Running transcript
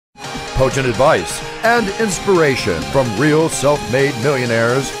potent advice, and inspiration from real self-made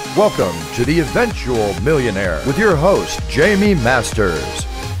millionaires. Welcome to The Eventual Millionaire with your host, Jaime Masters.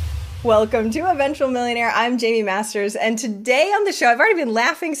 Welcome to Eventual Millionaire. I'm Jaime Masters, and today on the show, I've already been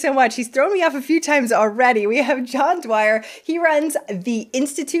laughing so much. He's thrown me off a few times already. We have Dwyer. He runs the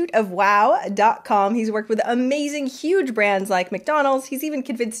InstituteOfWow.com. He's worked with amazing, huge brands like McDonald's. He's even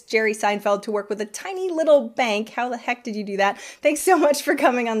convinced Jerry Seinfeld to work with a tiny little bank. How the heck did you do that? Thanks so much for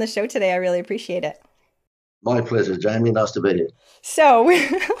coming on the show today. I really appreciate it. My pleasure, Jaime. Nice to be here. So,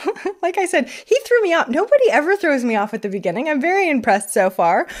 like I said, he threw me off. Nobody ever throws me off at the beginning. I'm very impressed so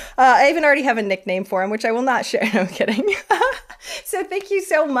far. I even already have a nickname for him, which I will not share. No, I'm kidding. So thank you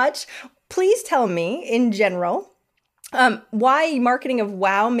so much. Please tell me, in general, why marketing of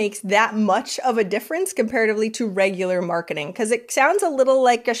WOW makes that much of a difference comparatively to regular marketing, because it sounds a little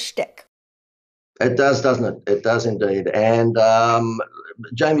like a shtick. It does, doesn't it? It does indeed. And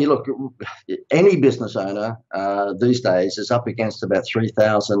Jaime, look, any business owner these days is up against about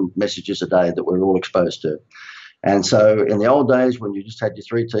 3,000 messages a day that we're all exposed to. And so in the old days when you just had your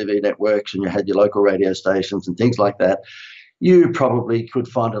 3 TV networks and you had your local radio stations and things like that, you probably could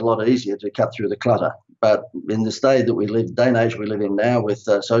find it a lot easier to cut through the clutter. But in this day and age we live in now, with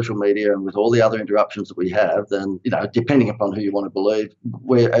social media and with all the other interruptions that we have, then, depending upon who you want to believe,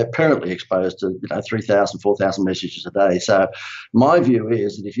 we're apparently exposed to, 3,000, 4,000 messages a day. So my view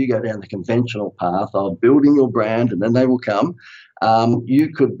is that if you go down the conventional path of building your brand and then they will come,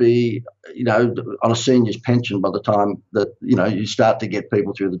 you could be, on a senior's pension by the time that, you start to get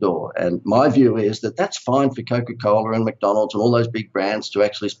people through the door. And my view is that that's fine for Coca-Cola and McDonald's and all those big brands to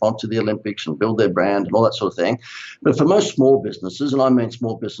actually sponsor the Olympics and build their brand and all that sort of thing. But for most small businesses, and I mean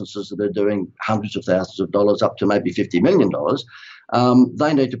small businesses that are doing hundreds of thousands of dollars up to maybe $50 million,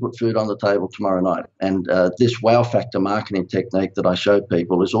 they need to put food on the table tomorrow night. And this wow factor marketing technique that I showed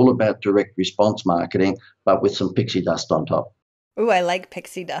people is all about direct response marketing, but with some pixie dust on top. Ooh, I like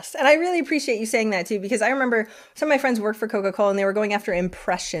pixie dust. And I really appreciate you saying that too, because I remember some of my friends worked for Coca-Cola and they were going after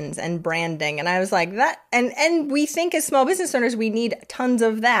impressions and branding. And I was like, that, and we think as small business owners, we need tons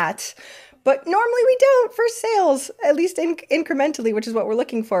of that. But normally we don't for sales, at least incrementally, which is what we're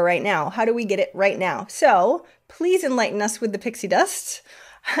looking for right now. How do we get it right now? So please enlighten us with the pixie dust,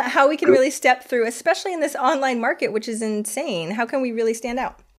 how we can really step through, especially in this online market, which is insane. How can we really stand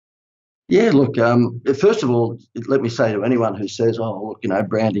out? Yeah, look, first of all, let me say to anyone who says, oh, look,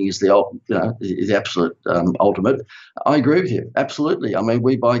 branding is the absolute ultimate. I agree with you. Absolutely. I mean,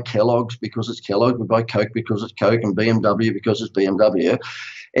 we buy Kellogg's because it's Kellogg. We buy Coke because it's Coke, and BMW because it's BMW.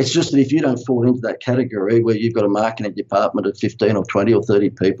 It's just that if you don't fall into that category where you've got a marketing department of 15 or 20 or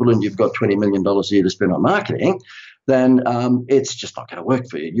 30 people and you've got $20 million a year to spend on marketing, then it's just not going to work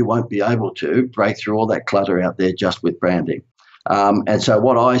for you. You won't be able to break through all that clutter out there just with branding. And so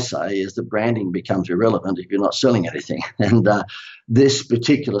what I say is that branding becomes irrelevant if you're not selling anything. And this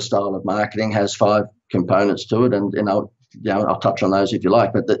particular style of marketing has 5 components to it, and I'll touch on those if you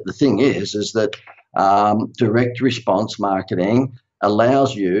like. But the thing is that direct response marketing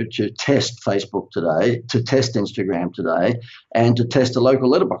allows you to test Facebook today, to test Instagram today, and to test a local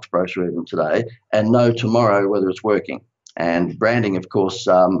letterbox brochure even today, and know tomorrow whether it's working. And branding, of course,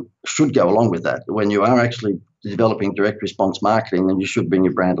 should go along with that. When you are actually developing direct response marketing, then you should bring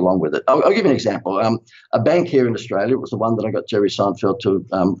your brand along with it. I'll give you an example. A bank here in Australia, it was the one that I got Jerry Seinfeld to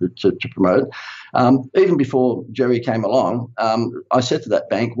promote. Even before Jerry came along, I said to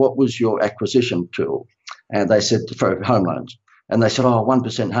that bank, what was your acquisition tool? And they said for home loans. And they said,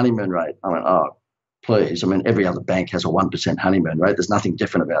 1% honeymoon rate. I went, please. I mean, every other bank has a 1% honeymoon rate. There's nothing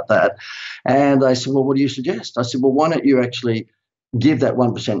different about that. And they said, well, what do you suggest? I said, well, why don't you actually give that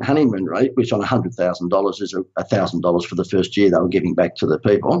 1% honeymoon rate, which on $100,000 is $1,000 for the first year they were giving back to the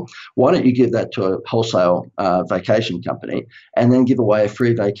people. Why don't you give that to a wholesale vacation company and then give away a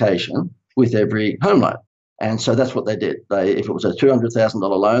free vacation with every home loan? And so that's what they did. If it was a $200,000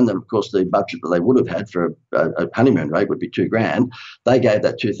 loan, then of course the budget that they would have had for a honeymoon rate would be $2,000. They gave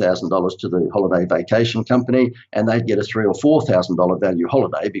that $2,000 to the holiday vacation company, and they'd get a $3,000 or $4,000 value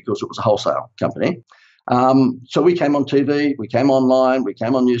holiday because it was a wholesale company. So we came on TV, we came online, we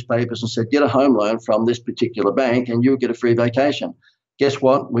came on newspapers and said, get a home loan from this particular bank and you'll get a free vacation. Guess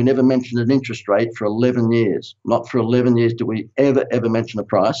what? We never mentioned an interest rate for 11 years. Not for 11 years do we ever mention a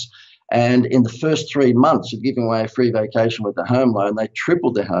price. And in the first 3 months of giving away a free vacation with the home loan, they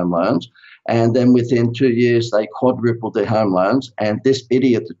tripled their home loans. And then within 2 years, they quadrupled their home loans. And this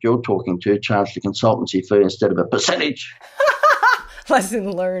idiot that you're talking to charged a consultancy fee instead of a percentage.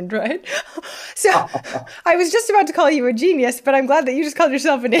 Lesson learned, right? So I was just about to call you a genius, but I'm glad that you just called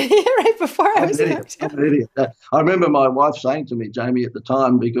yourself an idiot right before I was about to. I'm an idiot. I remember my wife saying to me, Jamie, at the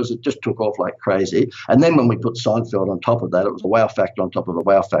time, because it just took off like crazy. And then when we put Seinfeld on top of that, it was a wow factor on top of a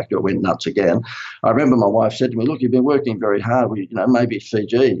wow factor. It went nuts again. I remember my wife said to me, look, you've been working very hard. Maybe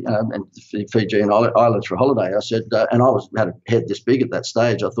Fiji, and Fiji and islands for a holiday. I said, and I had a head this big at that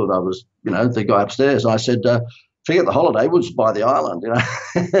stage. I thought I was, the guy upstairs. I said, forget the holiday, we'll just buy the island,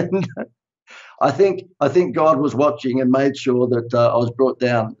 And I think God was watching and made sure that I was brought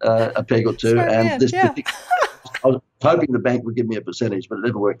down a peg or two. Smart and man, this, yeah. I was hoping the bank would give me a percentage, but it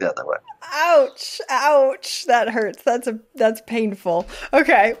never worked out that way. Ouch, that hurts. That's painful.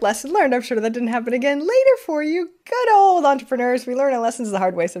 Okay, lesson learned. I'm sure that didn't happen again later for you. Good old entrepreneurs. We learn our lessons the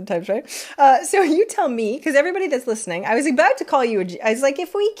hard way sometimes, right? So you tell me, because everybody that's listening, I was about to call you I was like,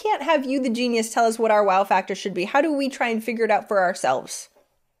 if we can't have you, the genius, tell us what our wow factor should be, how do we try and figure it out for ourselves?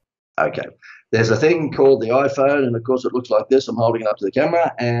 Okay. There's a thing called the iPhone, and of course it looks like this. I'm holding it up to the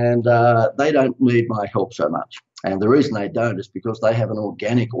camera, and they don't need my help so much. And the reason they don't is because they have an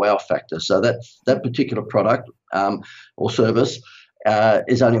organic wow factor. So that particular product or service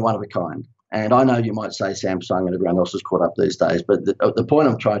is only one of a kind. And I know you might say Samsung and everyone else is caught up these days, but the point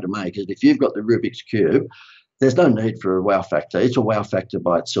I'm trying to make is if you've got the Rubik's Cube, there's no need for a wow factor. It's a wow factor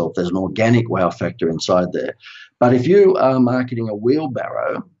by itself. There's an organic wow factor inside there. But if you are marketing a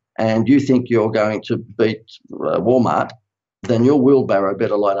wheelbarrow and you think you're going to beat Walmart, then your wheelbarrow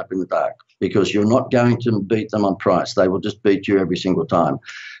better light up in the dark, because you're not going to beat them on price. They will just beat you every single time.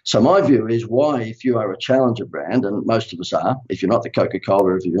 So my view is, why, if you are a challenger brand, and most of us are, if you're not the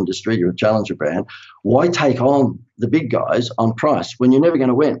Coca-Cola of your industry, you're a challenger brand, why take on the big guys on price when you're never going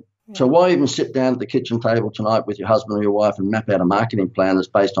to win? Yeah. So why even sit down at the kitchen table tonight with your husband or your wife and map out a marketing plan that's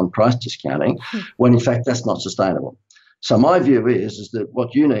based on price discounting when in fact that's not sustainable? So my view is that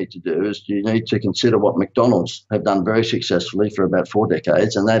what you need to do is you need to consider what McDonald's have done very successfully for about 4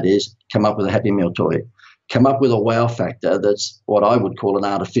 decades, and that is come up with a Happy Meal toy. Come up with a wow factor that's what I would call an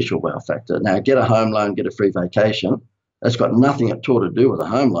artificial wow factor. Now, get a home loan, get a free vacation. That's got nothing at all to do with a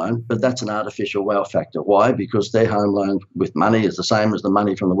home loan, but that's an artificial wow factor. Why? Because their home loan with money is the same as the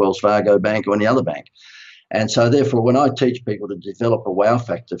money from the Wells Fargo bank or any other bank. And so therefore, when I teach people to develop a wow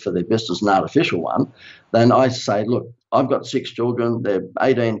factor for their business, an artificial one, then I say, look, I've got 6 children. They're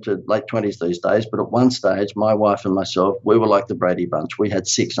 18 to late 20s these days. But at one stage, my wife and myself, we were like the Brady Bunch. We had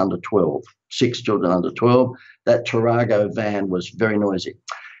 6 under 12, 6 children under 12. That Tarago van was very noisy.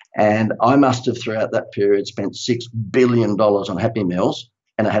 And I must have, throughout that period, spent $6 billion on Happy Meals,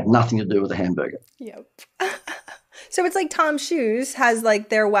 and it had nothing to do with a hamburger. Yep. So it's like Tom's Shoes has like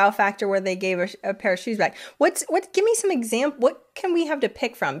their wow factor where they gave a pair of shoes back. Give me some example. What can we have to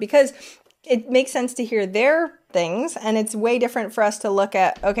pick from? Because it makes sense to hear their things, and it's way different for us to look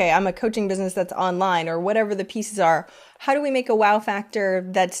at, okay, I'm a coaching business that's online or whatever the pieces are. How do we make a wow factor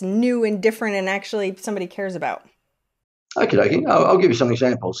that's new and different and actually somebody cares about? Okay. I'll give you some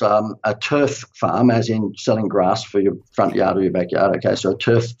examples. A turf farm, as in selling grass for your front yard or your backyard. Okay, so a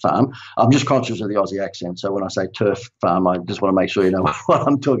turf farm. I'm just conscious of the Aussie accent, so when I say turf farm, I just want to make sure you know what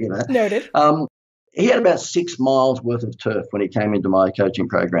I'm talking about. Noted. He had about 6 miles worth of turf when he came into my coaching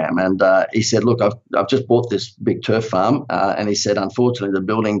program. And he said, look, I've just bought this big turf farm. And he said, unfortunately, the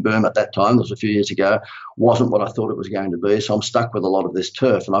building boom at that time, that was a few years ago, wasn't what I thought it was going to be. So I'm stuck with a lot of this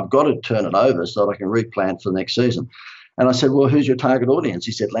turf, and I've got to turn it over so that I can replant for the next season. And I said, well, who's your target audience?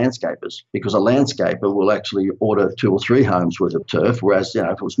 He said, landscapers, because a landscaper will actually order 2 or 3 homes worth of turf, whereas, if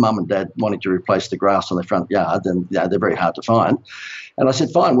it was mum and dad wanting to replace the grass on their front yard, then they're very hard to find. And I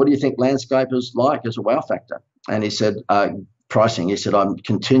said, fine, what do you think landscapers like as a wow factor? And he said, pricing. He said, I'm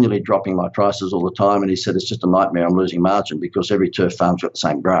continually dropping my prices all the time. And he said, it's just a nightmare. I'm losing margin because every turf farm's got the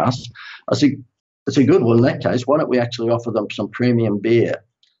same grass. I said, it's a good one. In that case, why don't we actually offer them some premium beer?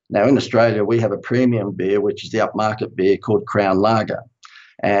 Now, in Australia, we have a premium beer, which is the upmarket beer called Crown Lager.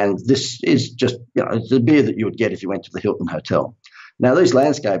 And this is just, it's a beer that you would get if you went to the Hilton Hotel. Now, these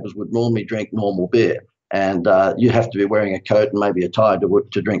landscapers would normally drink normal beer, and you have to be wearing a coat and maybe a tie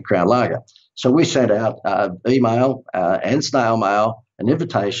to drink Crown Lager. So we sent out email and snail mail an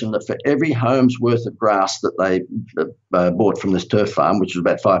invitation that for every home's worth of grass that they bought from this turf farm, which was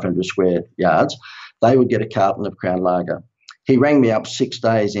about 500 square yards, they would get a carton of Crown Lager. He rang me up 6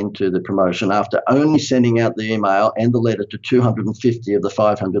 days into the promotion after only sending out the email and the letter to 250 of the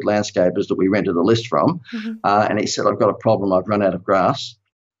 500 landscapers that we rented a list from. Mm-hmm. And he said, I've got a problem. I've run out of grass.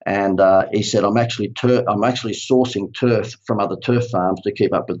 And he said, I'm actually sourcing turf from other turf farms to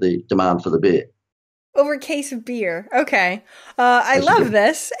keep up with the demand for the beer. Over a case of beer. Okay. I love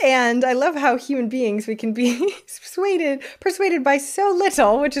this. And I love how human beings, we can be persuaded by so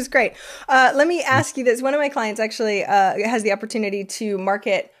little, which is great. Let me ask you this. One of my clients actually has the opportunity to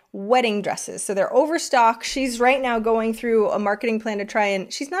market wedding dresses. So they're overstocked. She's right now going through a marketing plan to try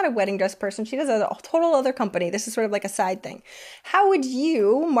and, she's not a wedding dress person. She does a total other company. This is sort of like a side thing. How would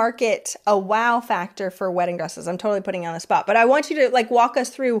you market a wow factor for wedding dresses? I'm totally putting you on the spot, but I want you to like walk us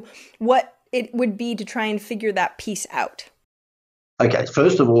through what it would be to try and figure that piece out. Okay,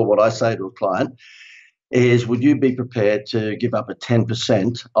 first of all, what I say to a client is, would you be prepared to give up a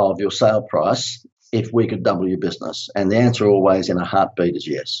 10% of your sale price if we could double your business? And the answer always in a heartbeat is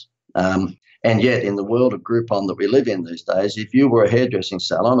yes. And yet in the world of Groupon that we live in these days, if you were a hairdressing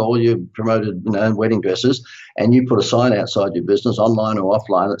salon or you promoted wedding dresses and you put a sign outside your business, online or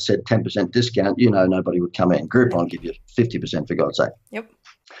offline, that said 10% discount, nobody would come in. Groupon give you 50%, for God's sake. Yep.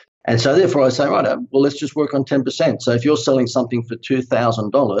 And so therefore I say, right, well, let's just work on 10%. So if you're selling something for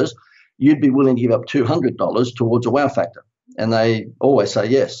 $2,000, you'd be willing to give up $200 towards a wow factor. And they always say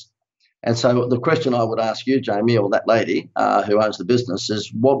yes. And so the question I would ask you, Jaime, or that lady who owns the business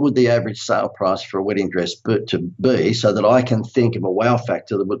is, what would the average sale price for a wedding dress to be so that I can think of a wow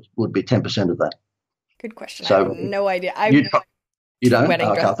factor that would be 10% of that? Good question. So I have no idea. You don't? Wedding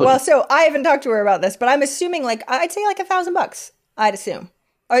Okay, dress. Well, so I haven't talked to her about this, but I'm assuming I'd say $1,000. I'd assume.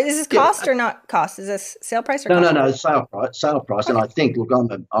 Or is this cost or not cost? Is this sale price or cost? No, sale price. Okay. And I think, look, I'm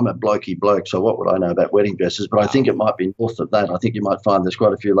a blokey bloke, so what would I know about wedding dresses? But I think it might be north of that. I think you might find there's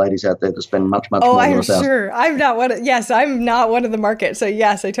quite a few ladies out there that spend much more than $1,000. Oh, sure. I'm not one of the market. So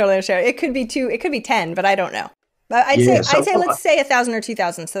yes, I totally understand. It could be 2, it could be 10, but I don't know. But I'd say let's say 1,000 or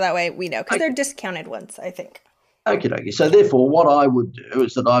 2,000, so that way we know, because they're discounted ones, I think. Okay. So therefore, what I would do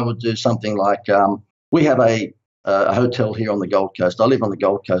is that I would do something like we have a hotel here on the Gold Coast. I live on the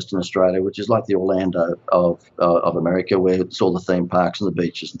Gold Coast in Australia, which is like the Orlando of America, where it's all the theme parks and the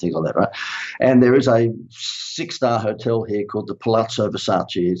beaches and things like that, right? And there is a 6-star hotel here called the Palazzo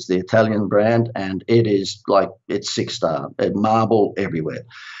Versace. It's the Italian brand, and it is it's 6-star, marble everywhere.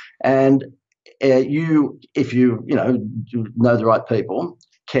 And if you know the right people,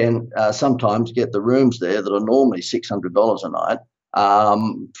 can sometimes get the rooms there that are normally $600 a night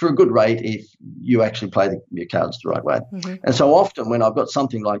for a good rate if you actually play your cards the right way. Mm-hmm. And so often when I've got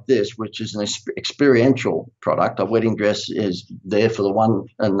something like this, which is an experiential product, a wedding dress is there for the one,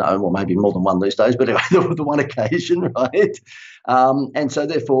 well, maybe more than one these days, but the one occasion, right? And so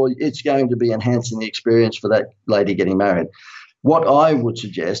therefore it's going to be enhancing the experience for that lady getting married. What I would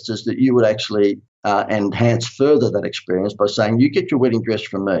suggest is that you would actually enhance further that experience by saying, you get your wedding dress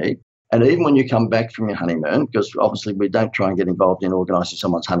from me, and even when you come back from your honeymoon, because obviously we don't try and get involved in organising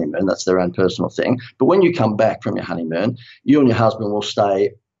someone's honeymoon, that's their own personal thing. But when you come back from your honeymoon, you and your husband will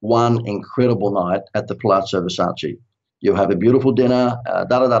stay one incredible night at the Palazzo Versace. You'll have a beautiful dinner,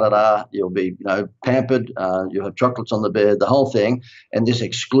 You'll be, pampered. You'll have chocolates on the bed, the whole thing. And this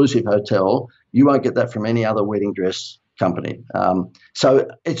exclusive hotel, you won't get that from any other wedding dress company. So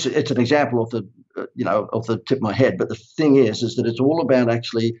it's an example of the tip of my head. But the thing is that it's all about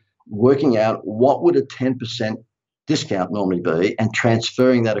actually working out what would a 10% discount normally be and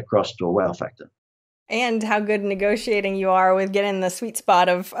transferring that across to a wow factor. And how good negotiating you are with getting the sweet spot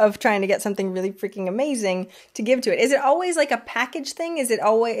of trying to get something really freaking amazing to give to it. Is it always like a package thing? Is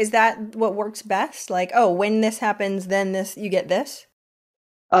that what works best? Like, oh, when this happens, then you get this?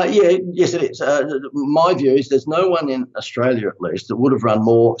 Yes, it is. My view is there's no one in Australia, at least, that would have run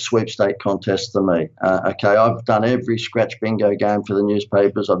more sweepstake contests than me. Okay, I've done every scratch bingo game for the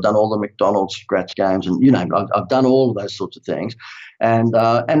newspapers. I've done all the McDonald's scratch games, and I've done all of those sorts of things, and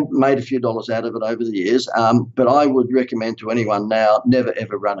made a few dollars out of it over the years. But I would recommend to anyone now, never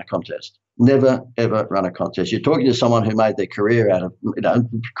ever run a contest. Never ever run a contest. You're talking to someone who made their career out of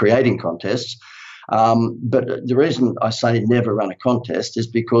creating contests. But the reason I say never run a contest is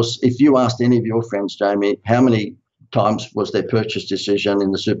because if you asked any of your friends, Jaime, how many times was their purchase decision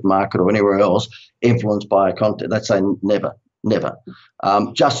in the supermarket or anywhere else influenced by a contest, they'd say never.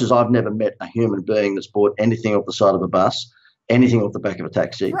 Just as I've never met a human being that's bought anything off the side of a bus, anything off the back of a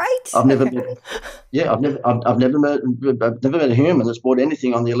taxi. Right. I've never met a human that's bought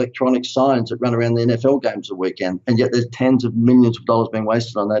anything on the electronic signs that run around the NFL games a weekend, and yet there's tens of millions of dollars being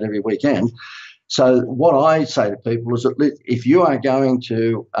wasted on that every weekend. So what I say to people is that if you are going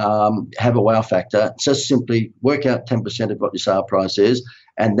to have a wow factor, just simply work out 10% of what your sale price is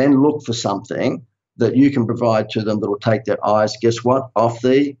and then look for something that you can provide to them that will take their eyes, guess what, off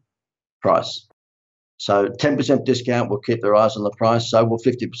the price. So 10% discount will keep their eyes on the price, so will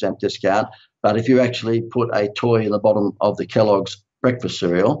 50% discount. But if you actually put a toy in the bottom of the Kellogg's breakfast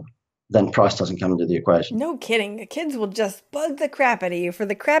cereal, then price doesn't come into the equation. No kidding. The kids will just bug the crap out of you for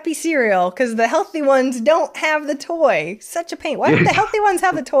the crappy cereal because the healthy ones don't have the toy. Such a pain. Why don't the healthy ones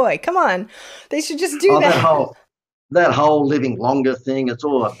have the toy? Come on. They should just do that. That whole living longer thing, it's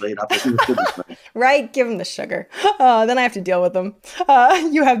all I beat up, isn't it? Goodness me. Right? Give them the sugar. Then I have to deal with them.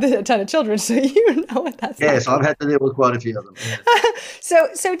 You have a ton of children, so you know what that's Yes, like. I've had to deal with quite a few of them.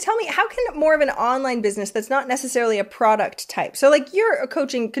 So tell me, how can more of an online business that's not necessarily a product type? So like you're a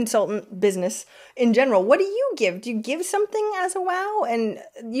coaching consultant business in general. What do you give? Do you give something as a wow? And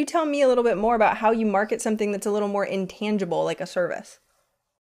you tell me a little bit more about how you market something that's a little more intangible, like a service.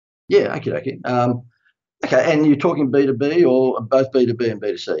 Yeah, okay. Okay, and you're talking B2B or both B2B and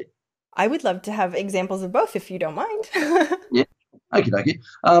B2C? I would love to have examples of both if you don't mind. Yeah. Okay.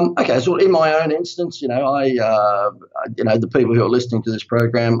 Okay. So in my own instance, the people who are listening to this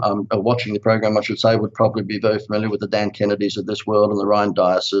program, are watching the program, I should say, would probably be very familiar with the Dan Kennedys of this world and the Ryan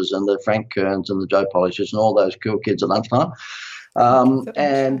Diases and the Frank Kerns and the Joe Polishes and all those cool kids at lunchtime.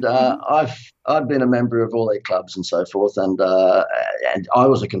 I've been a member of all their clubs and so forth, and I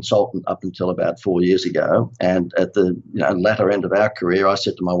was a consultant up until about 4 years ago. And at the latter end of our career, I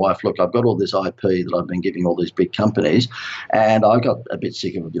said to my wife, "Look, I've got all this IP that I've been giving all these big companies, and I got a bit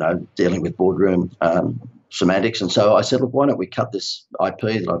sick of dealing with boardroom semantics. And so I said, look, why don't we cut this IP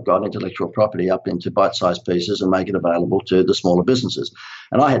that I've got, intellectual property, up into bite-sized pieces and make it available to the smaller businesses."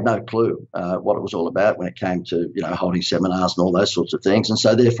 And I had no clue what it was all about when it came to holding seminars and all those sorts of things. And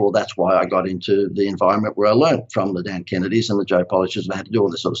so therefore that's why I got into the environment where I learned from the Dan Kennedys and the Joe Polishes and how to do all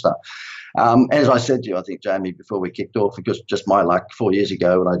this sort of stuff. As I said to you, I think, Jamie, before we kicked off, because just my luck 4 years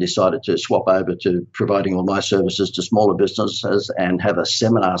ago when I decided to swap over to providing all my services to smaller businesses and have a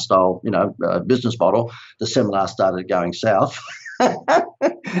seminar style, business model, the seminar started going south.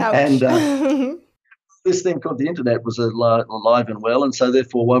 And this thing called the internet was alive and well. And so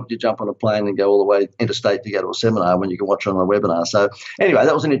therefore, why would you jump on a plane and go all the way interstate to go to a seminar when you can watch it on a webinar? So anyway,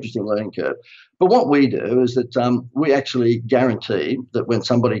 that was an interesting learning curve. But what we do is that we actually guarantee that when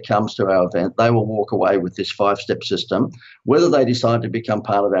somebody comes to our event, they will walk away with this 5-step system, whether they decide to become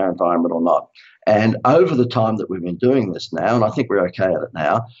part of our environment or not. And over the time that we've been doing this now, and I think we're okay at it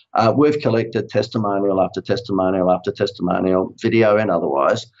now, we've collected testimonial after testimonial after testimonial, video and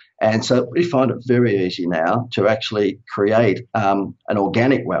otherwise. And so we find it very easy now to actually create an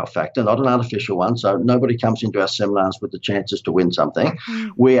organic wow factor, not an artificial one. So nobody comes into our seminars with the chances to win something.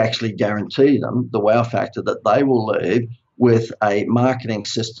 We actually guarantee them the wow factor that they will leave with a marketing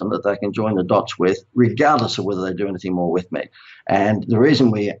system that they can join the dots with, regardless of whether they do anything more with me. And the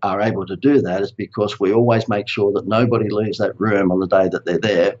reason we are able to do that is because we always make sure that nobody leaves that room on the day that they're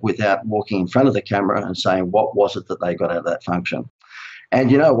there without walking in front of the camera and saying, what was it that they got out of that function?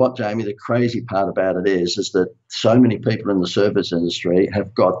 And you know what, Jamie, the crazy part about it is that so many people in the service industry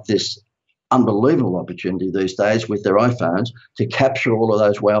have got this unbelievable opportunity these days with their iPhones to capture all of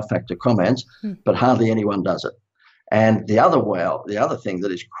those wow factor comments, but hardly anyone does it. And the other thing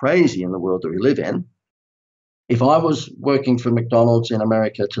that is crazy in the world that we live in, if I was working for McDonald's in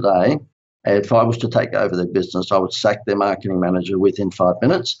America today, if I was to take over their business, I would sack their marketing manager within 5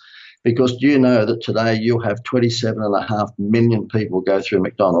 minutes. Because do you know that today you'll have 27.5 million people go through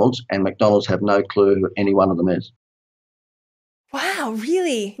McDonald's and McDonald's have no clue who any one of them is? Wow,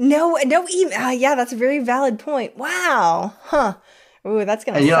 really? No, even, yeah, that's a very valid point. Wow. Huh. Ooh, that's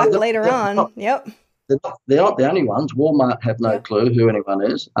going to suck later on. Yep. They're not the only ones. Walmart have no clue who anyone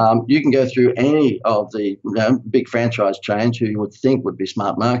is. You can go through any of the big franchise chains who you would think would be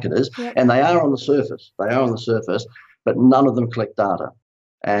smart marketers, and they are on the surface. But none of them collect data.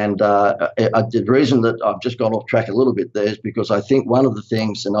 And the reason that I've just gone off track a little bit there is because I think one of the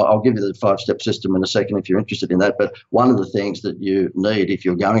things, and I'll give you the 5-step system in a second if you're interested in that, but one of the things that you need if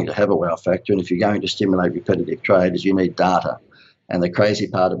you're going to have a wow factor and if you're going to stimulate repetitive trade is you need data. And the crazy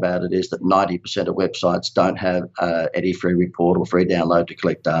part about it is that 90% of websites don't have any free report or free download to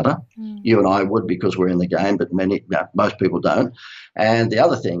collect data. You and I would because we're in the game, but most people don't. And the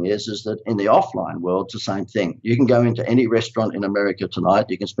other thing is that in the offline world, it's the same thing. You can go into any restaurant in America tonight,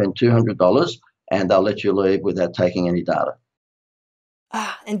 you can spend $200 and they'll let you leave without taking any data.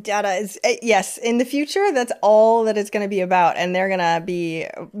 And data is, yes, in the future, that's all that it's going to be about. And they're going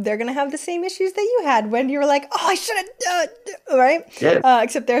to have the same issues that you had when you were like, oh, I should have, right? Yeah.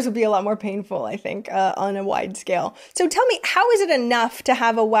 Except theirs will be a lot more painful, I think, on a wide scale. So tell me, how is it enough to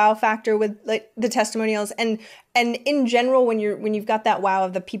have a wow factor with like the testimonials and in general, when you've got that wow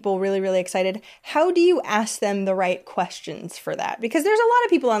of the people really, really excited, how do you ask them the right questions for that? Because there's a lot of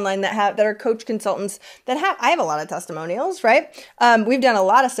people online that are coach consultants I have a lot of testimonials, right? We've done a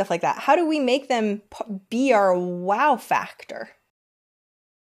lot of stuff like that. How do we make them be our wow factor?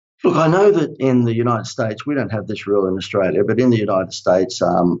 Look, I know that in the United States, we don't have this rule in Australia, but in the United States,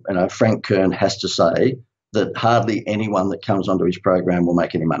 Frank Kern has to say that hardly anyone that comes onto his program will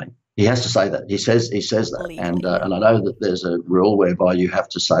make any money. He has to say that. He says that, and I know that there's a rule whereby you have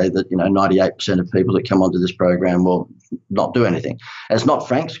to say that 98% of people that come onto this program will not do anything. And it's not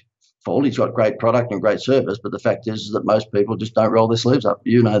Frank's fault. He's got great product and great service, but the fact is that most people just don't roll their sleeves up.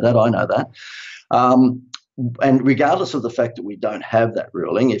 You know that. I know that. And regardless of the fact that we don't have that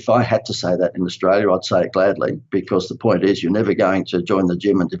ruling, if I had to say that in Australia, I'd say it gladly, because the point is you're never going to join the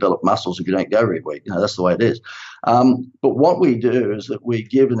gym and develop muscles if you don't go every week. That's the way it is. But what we do is that we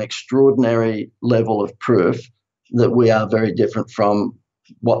give an extraordinary level of proof that we are very different from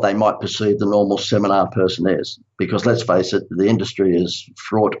what they might perceive the normal seminar person is. Because let's face it, the industry is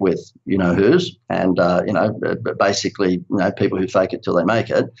fraught with who's and basically people who fake it till they make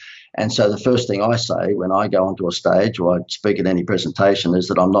it. And so the first thing I say when I go onto a stage or I speak at any presentation is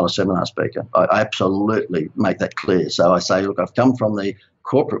that I'm not a seminar speaker. I absolutely make that clear. So I say, look, I've come from the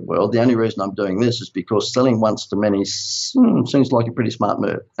corporate world. The only reason I'm doing this is because selling once to many seems like a pretty smart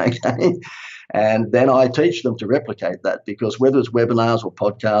move. Okay. And then I teach them to replicate that, because whether it's webinars or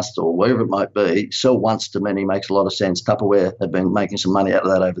podcasts or whatever it might be, sell once to many makes a lot of sense. Tupperware have been making some money out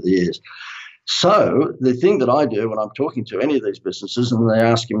of that over the years. So the thing that I do when I'm talking to any of these businesses and they're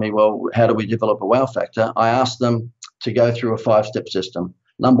asking me, well, how do we develop a wow factor? I ask them to go through a 5-step system.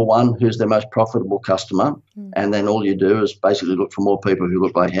 Number one, who's their most profitable customer? And then all you do is basically look for more people who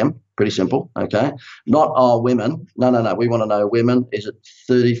look like him. Pretty simple, okay? Not women. No. We want to know women. Is it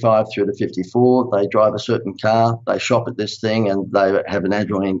 35 through to 54? They drive a certain car. They shop at this thing and they have an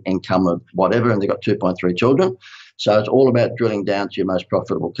annual income of whatever, and they've got 2.3 children. So it's all about drilling down to your most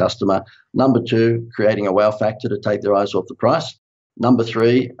profitable customer. Number two, creating a wow factor to take their eyes off the price. Number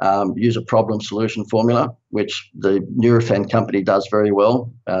three, use a problem solution formula, which the Nurofen company does very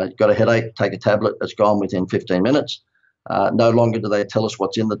well. You've got a headache, take a tablet, it's gone within 15 minutes. No longer do they tell us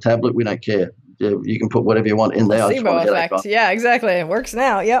what's in the tablet. We don't care. You can put whatever you want in there. Placebo effect. Yeah, exactly. It works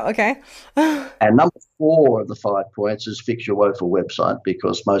now. Yeah, okay. And number 4 of the 5 points is fix your woeful website,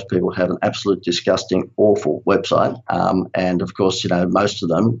 because most people have an absolute disgusting, awful website. And of course, most of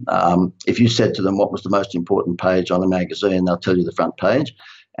them, if you said to them what was the most important page on a magazine, they'll tell you the front page.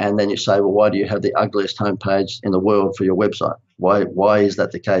 And then you say, well, why do you have the ugliest homepage in the world for your website? Why is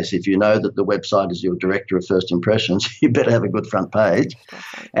that the case? If you know that the website is your director of first impressions, you better have a good front page.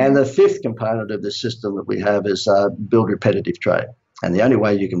 And the 5th component of this system that we have is build repetitive trade. And the only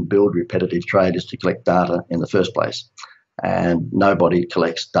way you can build repetitive trade is to collect data in the first place. And nobody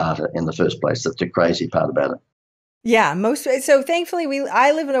collects data in the first place. That's the crazy part about it. Yeah, so thankfully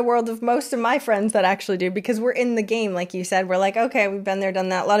I live in a world of most of my friends that actually do, because we're in the game, like you said. We're like, okay, we've been there, done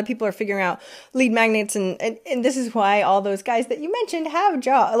that. A lot of people are figuring out lead magnets, and this is why all those guys that you mentioned have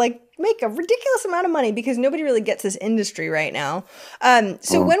jobs, like make a ridiculous amount of money, because nobody really gets this industry right now.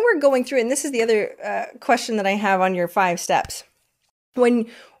 So when we're going through, and this is the other question that I have on your 5 steps,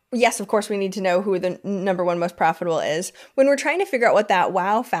 yes, of course, we need to know who the number one most profitable is. When we're trying to figure out what that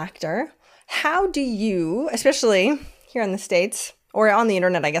wow factor, how do you, especially here in the States, or on the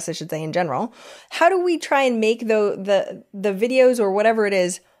internet, I guess I should say in general, how do we try and make the videos or whatever it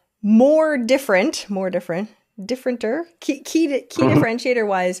is differenter, key differentiator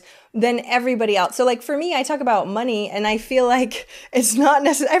wise than everybody else? So like for me, I talk about money, and I feel like it's not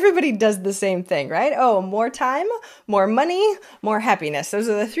necessarily, everybody does the same thing, right? Oh, more time, more money, more happiness. Those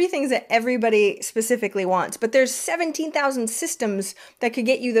are the 3 things that everybody specifically wants, but there's 17,000 systems that could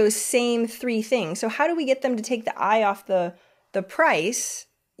get you those same 3 things. So how do we get them to take the eye off the price?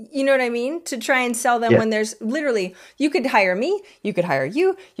 You know what I mean? To try and sell them when there's literally, you could hire me, you could hire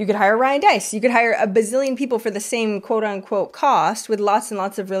you, you could hire Ryan Dice, you could hire a bazillion people for the same quote unquote cost, with lots and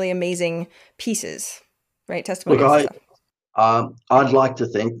lots of really amazing pieces, right? Testimonials. Look, I'd like to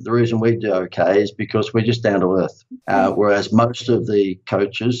think the reason we do okay is because we're just down to earth, whereas most of the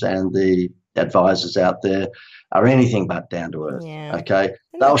coaches and the advisors out there are anything but down to earth. Yeah. Okay,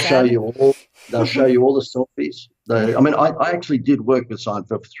 they'll show you all the selfies. I actually did work with Seinfeld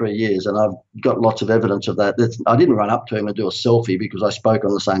for 3 years, and I've got lots of evidence of that. I didn't run up to him and do a selfie because I spoke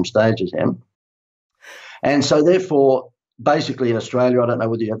on the same stage as him. And so therefore, basically in Australia, I don't know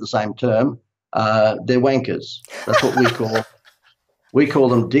whether you have the same term, they're wankers. That's what we call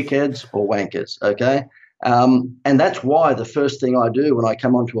them dickheads or wankers, okay? And that's why the first thing I do when I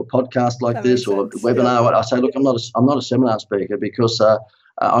come onto a podcast like this or a webinar, I say, look, I'm not a seminar speaker, because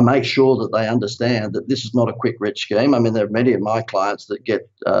I make sure that they understand that this is not a quick rich scheme. I mean, there are many of my clients that get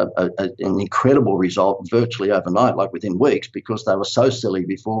an incredible result virtually overnight, like within weeks, because they were so silly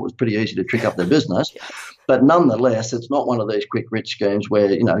before. It was pretty easy to trick up their business. Yes. But nonetheless, it's not one of these quick rich schemes where,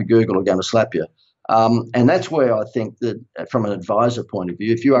 Google are going to slap you. And that's where I think that from an advisor point of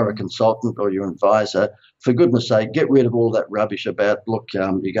view, if you are a consultant or you're an advisor, for goodness sake, get rid of all that rubbish about, look,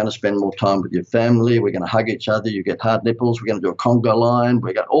 you're going to spend more time with your family, we're going to hug each other, you get hard nipples, we're going to do a conga line,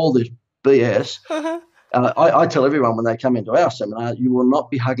 we got all this BS. I tell everyone when they come into our seminar, you will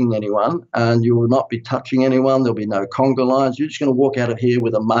not be hugging anyone and you will not be touching anyone. There'll be no conga lines. You're just going to walk out of here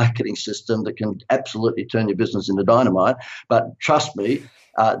with a marketing system that can absolutely turn your business into dynamite. But trust me,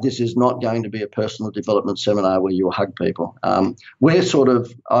 this is not going to be a personal development seminar where you hug people. I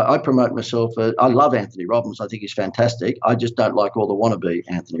promote myself. I love Anthony Robbins. I think he's fantastic. I just don't like all the wannabe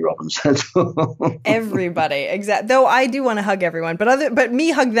Anthony Robbins. That's all. Everybody, exactly. Though I do want to hug everyone, but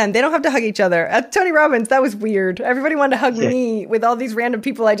me hug them. They don't have to hug each other. Tony Robbins, that was weird. Everybody wanted to hug me with all these random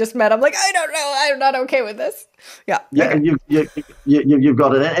people I just met. I'm like, I don't know. I'm not okay with this. Yeah. And you've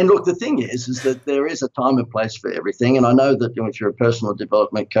got it. And look, the thing is that there is a time and place for everything. And I know that if you're a personal development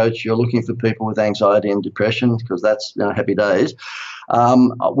coach, you're looking for people with anxiety and depression because that's happy days.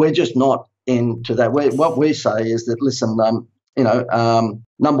 We're just not into that. What we say is that, listen,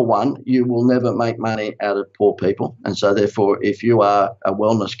 number one, you will never make money out of poor people. And so therefore, if you are a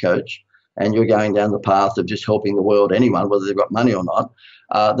wellness coach and you're going down the path of just helping the world, anyone, whether they've got money or not,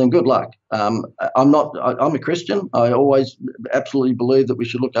 then good luck. I'm a Christian. I always absolutely believe that we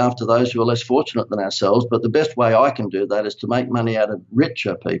should look after those who are less fortunate than ourselves. But the best way I can do that is to make money out of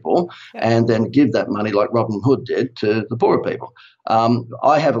richer people and then give that money, like Robin Hood did, to the poorer people.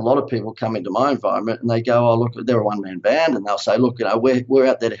 I have a lot of people come into my environment and they go, oh, look, they're a one-man band. And they'll say, look, we're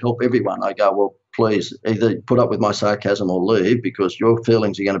out there to help everyone. I go, well, please either put up with my sarcasm or leave because your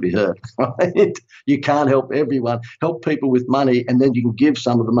feelings are going to be hurt. Right? You can't help everyone. Help people with money, and then you can give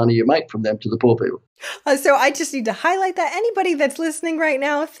some of the money you make from them to the poor people. So I just need to highlight that. Anybody that's listening right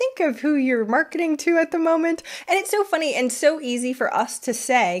now, think of who you're marketing to at the moment. And it's so funny and so easy for us to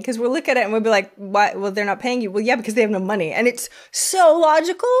say, because we'll look at it and we'll be like, why? Well, they're not paying you. Well, yeah, because they have no money. And it's so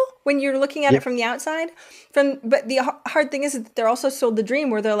logical when you're looking at it from the outside. But the hard thing is that they're also sold the dream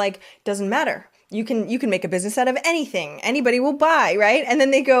where they're like, doesn't matter. You can make a business out of anything. Anybody will buy, right? And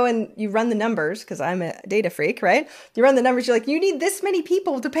then they go and you run the numbers, because I'm a data freak, right? You run the numbers, you're like, you need this many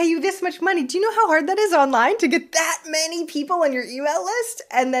people to pay you this much money. Do you know how hard that is online to get that many people on your email list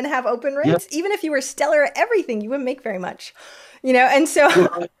and then have open rates? Yep. Even if you were stellar at everything, you wouldn't make very much, and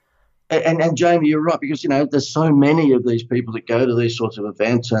so... And Jaime, you're right, because, there's so many of these people that go to these sorts of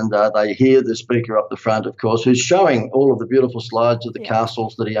events and they hear the speaker up the front, of course, who's showing all of the beautiful slides of the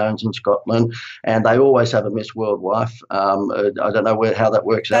castles that he owns in Scotland. And they always have a Miss World wife. I don't know how that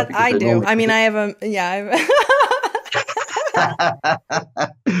works out. I do. I mean, I have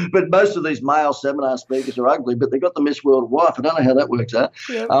But most of these male seminar speakers are ugly, but they've got the Miss World wife. I don't know how that works out.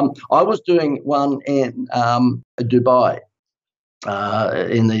 Yep. I was doing one in Dubai.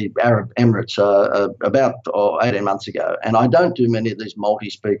 In the Arab Emirates about 18 months ago. And I don't do many of these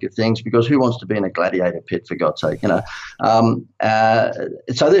multi-speaker things because who wants to be in a gladiator pit, for God's sake, So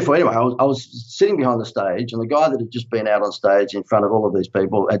therefore, anyway, I was sitting behind the stage, and the guy that had just been out on stage in front of all of these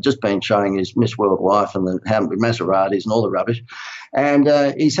people had just been showing his Miss World wife and the Maseratis and all the rubbish. And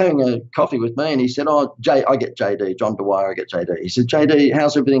he's having a coffee with me, and he said, I get JD, John Dwyer, I get JD. He said, JD,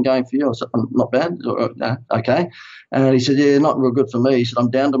 how's everything going for you? I said, not bad. No, okay. And he said, yeah, not real good for me. He said, I'm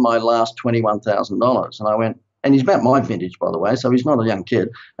down to my last $21,000. And I went, and he's about my vintage, by the way, so he's not a young kid.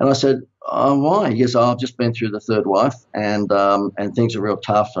 And I said, why? He goes, I've just been through the third wife, and things are real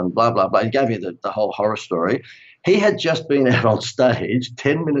tough and blah, blah, blah. He gave me the whole horror story. He had just been out on stage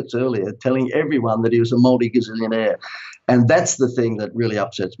 10 minutes earlier telling everyone that he was a multi-gazillionaire. And that's the thing that really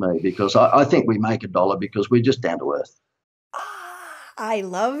upsets me, because I think we make a dollar because we're just down to earth. I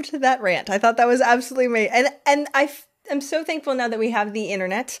loved that rant. I thought that was absolutely amazing. And I'm so thankful now that we have the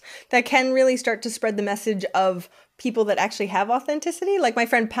internet that can really start to spread the message of people that actually have authenticity. Like my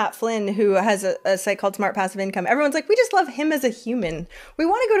friend Pat Flynn, who has a site called Smart Passive Income. Everyone's like, we just love him as a human. We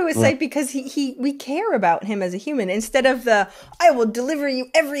want to go to his site because we care about him as a human, instead of I will deliver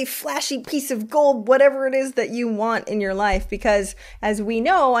you every flashy piece of gold, whatever it is that you want in your life. Because as we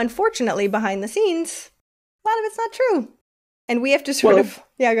know, unfortunately, behind the scenes, a lot of it's not true. And we have to go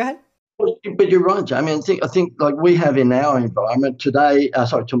ahead. But you're right, Jamie. I think like we have in our environment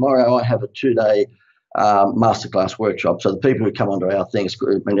tomorrow I have a 2-day masterclass workshop. So the people who come onto our things,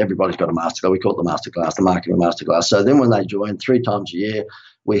 everybody's got a masterclass. We call it the masterclass, the marketing masterclass. So then when they join 3 times a year,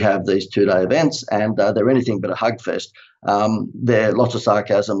 we have these 2-day events, and they're anything but a hug fest. They're lots of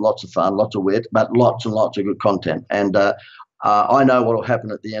sarcasm, lots of fun, lots of wit, but lots and lots of good content. And I know what will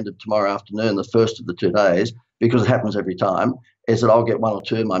happen at the end of tomorrow afternoon, the first of the 2 days, because it happens every time, is that I'll get one or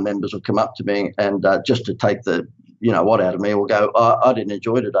two of my members will come up to me and just to take the what out of me will go, I didn't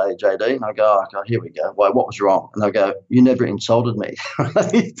enjoy today, JD. And I go, okay, here we go. Why, what was wrong? And they'll go, you never insulted me.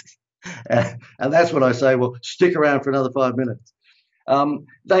 And that's when I say, well, stick around for another 5 minutes.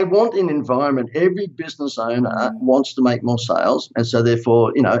 They want an environment. Every business owner wants to make more sales. And so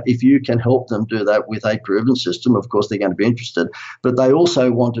therefore, if you can help them do that with a proven system, of course, they're going to be interested. But they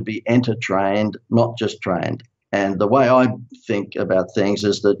also want to be enter-trained, not just trained. And the way I think about things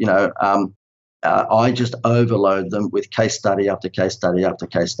is that, I just overload them with case study after case study after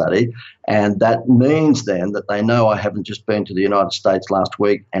case study. And that means then that they know I haven't just been to the United States last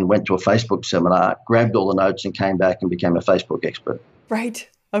week and went to a Facebook seminar, grabbed all the notes and came back and became a Facebook expert. Right.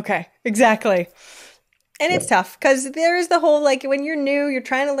 Okay. Exactly. And it's tough because there is the whole, like, when you're new, you're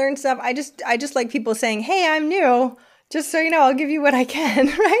trying to learn stuff. I just like people saying, hey, I'm new. Just so you know, I'll give you what I can,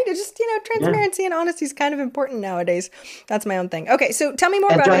 right? It's just, transparency and honesty is kind of important nowadays. That's my own thing. Okay. So tell me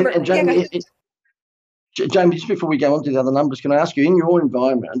more about Jaime, just before we go on to the other numbers, can I ask you, in your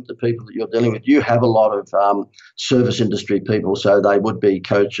environment, the people that you're dealing with, you have a lot of service industry people, so they would be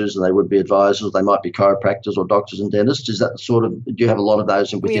coaches and they would be advisors, they might be chiropractors or doctors and dentists. Is that do you have a lot of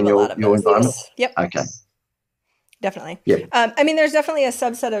those within your environment? Yes. Yep. Okay. Definitely. Yeah. There's definitely a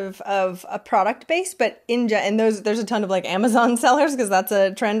subset of a product base, but there's a ton of like Amazon sellers because that's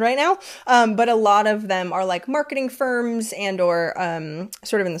a trend right now. But a lot of them are like marketing firms and or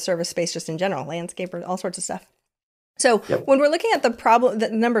sort of in the service space just in general, landscapers, all sorts of stuff. So when we're looking at the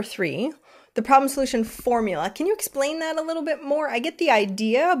number 3, the problem solution formula, can you explain that a little bit more? I get the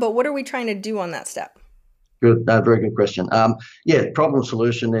idea, but what are we trying to do on that step? Good, very good question. Problem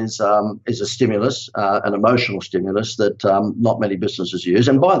solution is a stimulus, an emotional stimulus that not many businesses use.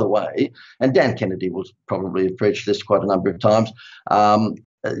 And by the way, and Dan Kennedy will probably have preached this quite a number of times,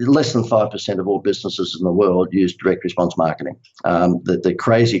 less than 5% of all businesses in the world use direct response marketing. The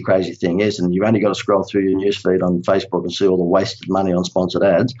crazy thing is, and you've only got to scroll through your newsfeed on Facebook and see all the wasted money on sponsored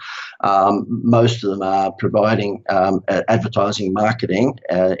ads. Most of them are providing advertising marketing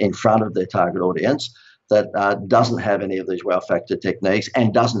in front of their target audience that doesn't have any of these wow factor techniques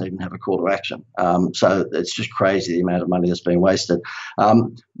and doesn't even have a call to action. So it's just crazy the amount of money that's being wasted.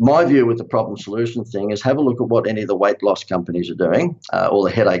 My view with the problem solution thing is have a look at what any of the weight loss companies are doing, or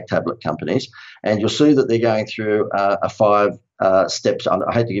the headache tablet companies, and you'll see that they're going through a 5 steps. I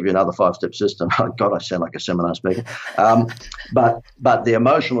hate to give you another 5-step system. God, I sound like a seminar speaker. But the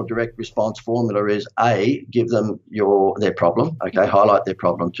emotional direct response formula is A, give them their problem. Okay, highlight their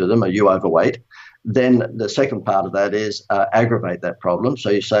problem to them. Are you overweight? Then the second part of that is aggravate that problem. So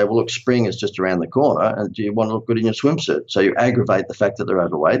you say, well, look, spring is just around the corner, and do you want to look good in your swimsuit? So you aggravate the fact that they're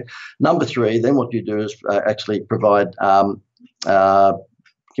overweight. Number 3, then what you do is actually provide, give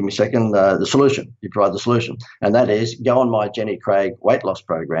me a second, the solution. You provide the solution. And that is go on my Jenny Craig weight loss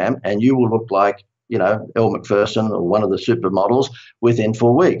program, and you will look like, Elle Macpherson or one of the supermodels within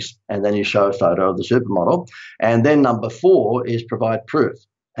 4 weeks. And then you show a photo of the supermodel. And then number 4 is provide proof.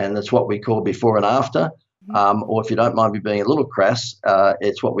 And that's what we call before and after, or if you don't mind me being a little crass,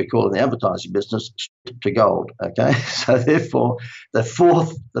 it's what we call in the advertising business to gold. Okay, so therefore the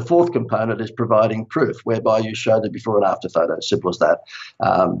fourth component is providing proof, whereby you show the before and after photo. Simple as that.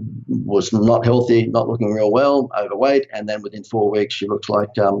 Was not healthy, not looking real well, overweight, and then within 4 weeks she looks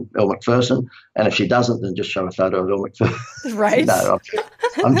like Elle Macpherson. And if she doesn't, then just show a photo of Elle Macpherson. Right? No,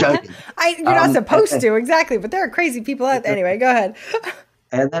 I'm joking. You're not supposed to, exactly, but there are crazy people out there. Anyway, go ahead.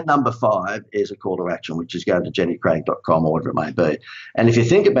 And then number 5 is a call to action, which is go to jennycraig.com or whatever it may be. And if you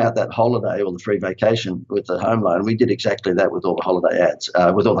think about that holiday or the free vacation with the home loan, we did exactly that with all the holiday ads,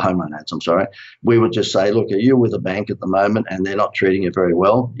 with all the home loan ads, We would just say, look, are you with a bank at the moment and they're not treating you very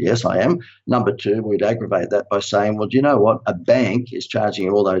well? Yes, I am. Number 2, we'd aggravate that by saying, well, do you know what? A bank is charging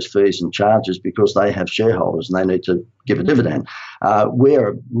you all those fees and charges because they have shareholders and they need to give a dividend.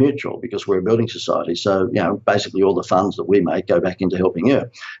 We're a mutual because we're a building society. So, basically all the funds that we make go back into helping you.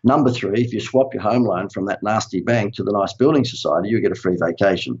 Number 3, if you swap your home loan from that nasty bank to the nice building society, you get a free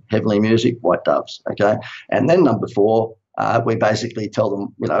vacation. Heavenly music, white doves. Okay. And then number 4, we basically tell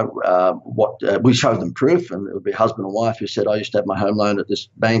them, we show them proof, and it would be husband and wife who said, I used to have my home loan at this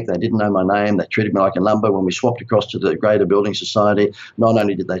bank. They didn't know my name. They treated me like a number. When we swapped across to the greater building society, not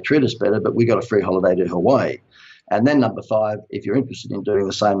only did they treat us better, but we got a free holiday to Hawaii. And then number 5, if you're interested in doing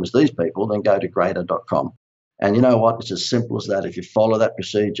the same as these people, then go to greater.com. And you know what? It's as simple as that. If you follow that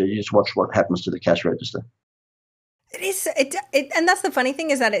procedure, you just watch what happens to the cash register. And that's the funny thing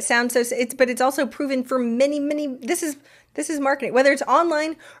is that it sounds so, but it's also proven for many, this is marketing, whether it's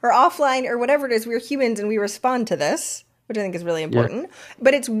online or offline or whatever it is, we're humans and we respond to this, which I think is really important,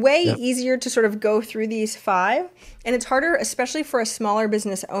 but it's way easier to sort of go through these 5, and it's harder, especially for a smaller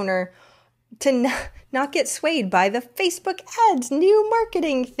business owner, to not get swayed by the Facebook ads, new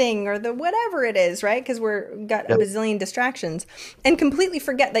marketing thing, or the whatever it is, right? Because got a bazillion distractions, and completely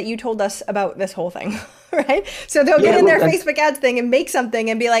forget that you told us about this whole thing, right? So they'll get in their Facebook ads thing and make something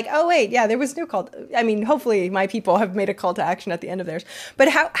and be like, oh, wait, yeah, there was no call. I mean, hopefully my people have made a call to action at the end of theirs. But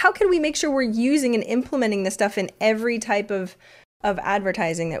how can we make sure we're using and implementing this stuff in every type of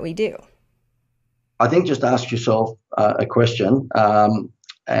advertising that we do? I think just ask yourself a question.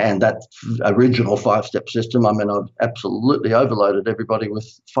 And that original 5-step system, I mean, I've absolutely overloaded everybody with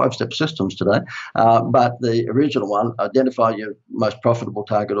 5-step systems today. But the original one, identify your most profitable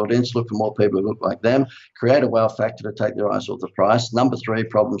target audience, look for more people who look like them, create a wow factor to take their eyes off the price. Number 3,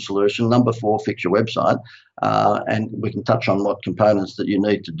 problem solution. Number 4, fix your website. And we can touch on what components that you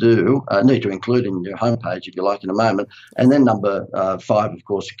need to include in your homepage, if you like, in a moment. And then number 5, of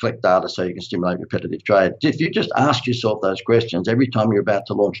course, collect data so you can stimulate repetitive trade. If you just ask yourself those questions every time you're about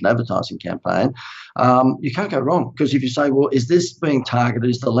to launch an advertising campaign, you can't go wrong. Because if you say, well, is this being targeted?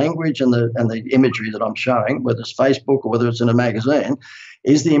 Is the language and the imagery that I'm showing, whether it's Facebook or whether it's in a magazine,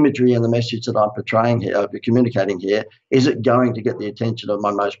 is the imagery and the message that I'm portraying here, communicating here, is it going to get the attention of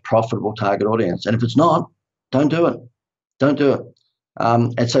my most profitable target audience? And if it's not, don't do it. Don't do it.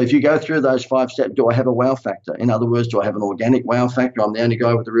 And so if you go through those 5 steps, do I have a wow factor? In other words, do I have an organic wow factor? I'm the only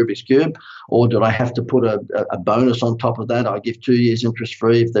guy with the Rubik's Cube. Or do I have to put a bonus on top of that? I give 2 years interest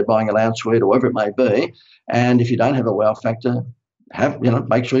free if they're buying a lounge suite or whatever it may be. And if you don't have a wow factor,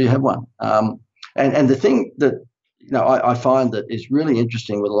 make sure you have one. And the thing that I find that is really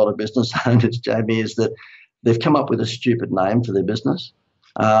interesting with a lot of business owners, Jamie, is that they've come up with a stupid name for their business.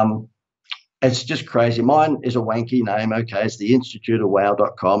 It's just crazy. Mine is a wanky name, okay. It's the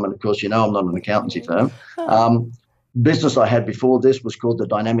instituteofwow.com. And, of course, I'm not an accountancy firm. Business I had before this was called the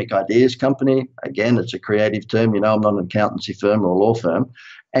Dynamic Ideas Company. Again, it's a creative term. I'm not an accountancy firm or a law firm.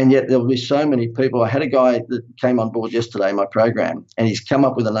 And yet there will be so many people. I had a guy that came on board yesterday in my program, and he's come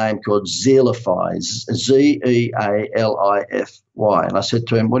up with a name called Zealify, Zealify. And I said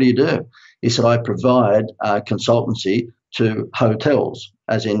to him, what do you do? He said, I provide consultancy to hotels,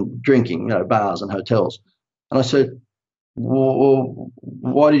 as in drinking, bars and hotels. And I said, well,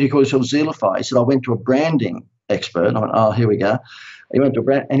 why did you call yourself Zealify? He said, I went to a branding expert. I went, oh, here we go. He went to a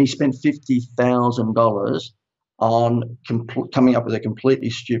brand, and he spent $50,000 on coming up with a completely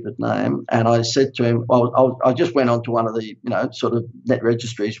stupid name. And I said to him, well, I just went on to one of the, sort of net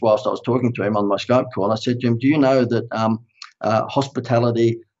registries whilst I was talking to him on my Skype call. And I said to him, do you know that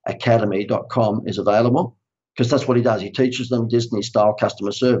hospitalityacademy.com is available? Because that's what he does. He teaches them Disney-style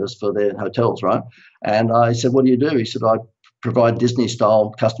customer service for their hotels, right? And I said, what do you do? He said, I provide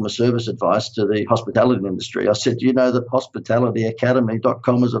Disney-style customer service advice to the hospitality industry. I said, do you know that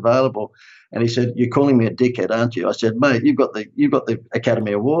hospitalityacademy.com is available? And he said, you're calling me a dickhead, aren't you? I said, mate, you've got the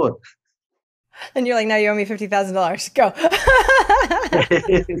Academy Award. And you're like, no, you owe me $50,000. Go.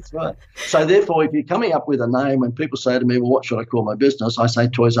 That's right. So therefore, if you're coming up with a name, when people say to me, well, what should I call my business? I say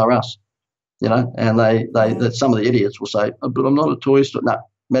Toys R Us. And they some of the idiots will say, oh, but I'm not a toy store. No,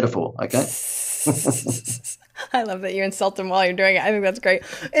 metaphor, okay? I love that you insult them while you're doing it. I think that's great.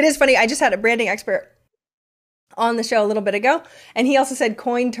 It is funny. I just had a branding expert on the show a little bit ago, and he also said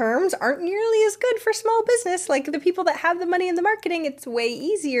coin terms aren't nearly as good for small business. Like the people that have the money in the marketing, it's way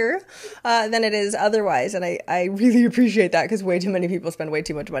easier than it is otherwise. And I really appreciate that, because way too many people spend way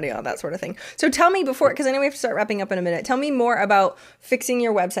too much money on that sort of thing. So tell me because I know we have to start wrapping up in a minute. Tell me more about fixing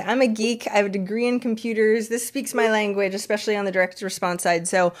your website. I'm a geek. I have a degree in computers. This speaks my language, especially on the direct response side.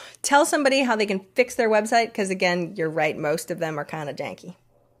 So tell somebody how they can fix their website, because again, you're right. Most of them are kind of janky.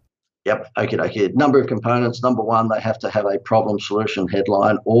 Yep. Okay. Number of components. Number 1, they have to have a problem solution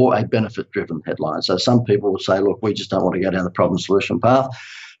headline or a benefit driven headline. So some people will say, look, we just don't want to go down the problem solution path.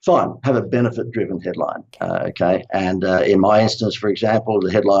 Fine. Have a benefit driven headline. Okay. And in my instance, for example,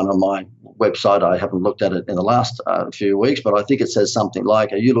 the headline on my website, I haven't looked at it in the last few weeks, but I think it says something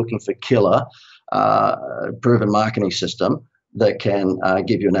like, are you looking for killer proven marketing system that can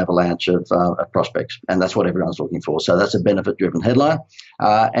give you an avalanche of prospects? And that's what everyone's looking for. So that's a benefit-driven headline.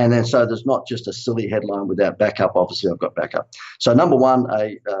 And then so there's not just a silly headline without backup. Obviously, I've got backup. So number 1,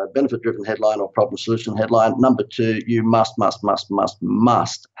 a benefit-driven headline or problem-solution headline. Number 2, you must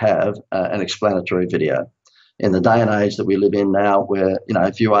have an explanatory video. in the day and age that we live in now, where,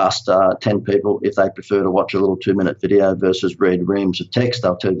 if you asked 10 people if they prefer to watch a little 2-minute video versus read reams of text,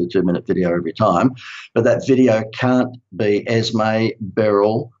 they'll tell you the 2-minute video every time. But that video can't be Esme,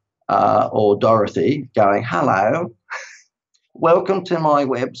 Beryl, or Dorothy going, "Hello, welcome to my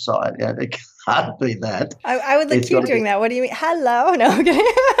website." It can't be that. I would like you doing that. What do you mean? Hello? No, okay.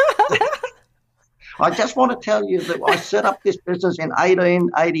 I just want to tell you that I set up this business in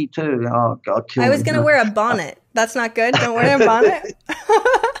 1882. Oh, God, kill me. I was going to wear a bonnet. That's not good. Don't wear a bonnet.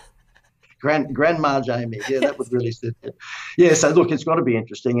 Grandma Jaime. Yeah, that would really suit it. Yeah, so look, it's got to be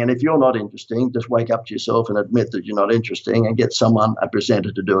interesting. And if you're not interesting, just wake up to yourself and admit that you're not interesting and get a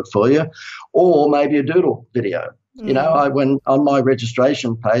presenter to do it for you, or maybe a doodle video. When on my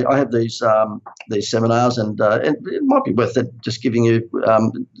registration page, I have these seminars, and it might be worth it just giving you.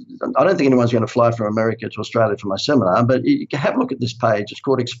 I don't think anyone's going to fly from America to Australia for my seminar, but you can have a look at this page. It's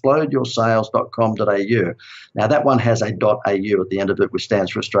called explodeyoursales.com.au. Now that one has a .au at the end of it, which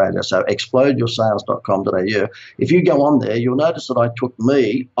stands for Australia. So explodeyoursales.com.au. If you go on there, you'll notice that I took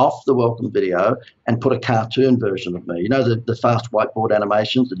me off the welcome video and put a cartoon version of me. The fast whiteboard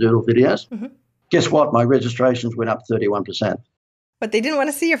animations, the doodle videos. Mm-hmm. Guess what? My registrations went up 31%. But they didn't want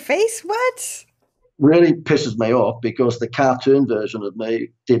to see your face? What? Really pisses me off, because the cartoon version of me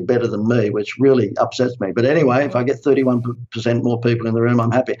did better than me, which really upsets me. But anyway, if I get 31% more people in the room,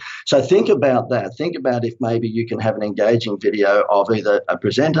 I'm happy. So think about that. Think about if maybe you can have an engaging video of either a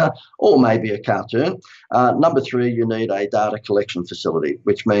presenter or maybe a cartoon. Number 3, you need a data collection facility,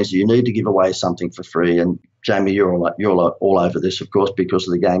 which means you need to give away something for free. And Jaime, you're all over this, of course, because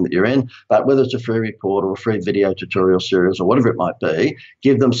of the game that you're in. But whether it's a free report or a free video tutorial series or whatever it might be,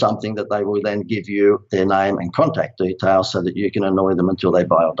 give them something that they will then give you their name and contact details so that you can annoy them until they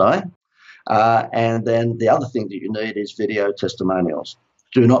buy or die. And then the other thing that you need is video testimonials.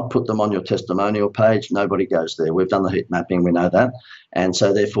 Do not put them on your testimonial page. Nobody goes there. We've done the heat mapping. We know that. And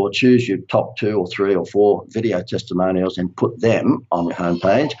so therefore choose your top 2 or 3 or 4 video testimonials and put them on your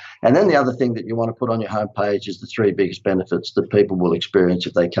homepage. And then the other thing that you want to put on your homepage is the 3 biggest benefits that people will experience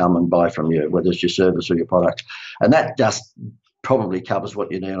if they come and buy from you, whether it's your service or your product. And that just probably covers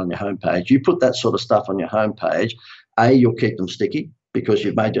what you need on your homepage. You put that sort of stuff on your homepage, A, you'll keep them sticky, because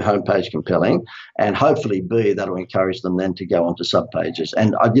you've made your homepage compelling, and hopefully B, that'll encourage them then to go onto subpages.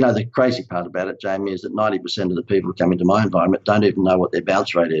 And the crazy part about it, Jaime, is that 90% of the people who come into my environment don't even know what their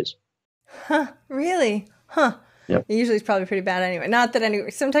bounce rate is. Huh? Really? Huh? Yep. Usually it's probably pretty bad anyway. Not that anyway.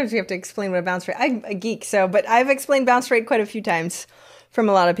 Sometimes we have to explain what a bounce rate. I'm a geek, but I've explained bounce rate quite a few times from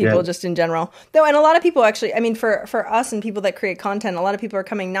a lot of people, just in general. Though, and a lot of people actually, for us and people that create content, a lot of people are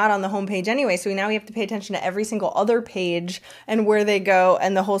coming not on the homepage anyway, so now we have to pay attention to every single other page and where they go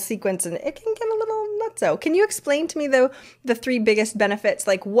and the whole sequence, and it can get a little nutso. Can you explain to me, though, the 3 biggest benefits?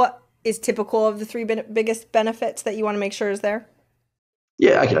 Like, what is typical of the 3 biggest benefits that you want to make sure is there?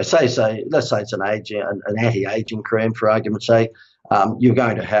 Yeah, okay. Let's say it's an anti-aging cream, for argument's sake. You're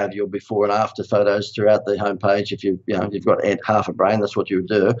going to have your before and after photos throughout the homepage. If you've got half a brain, that's what you would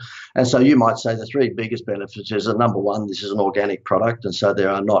do. And so you might say the 3 biggest benefits is that, number 1, this is an organic product, and so there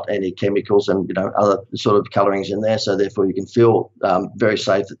are not any chemicals and other sort of colorings in there. So therefore, you can feel very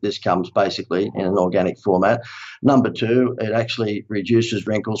safe that this comes basically in an organic format. Number 2, it actually reduces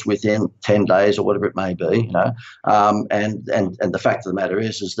wrinkles within 10 days or whatever it may be. And the fact of the matter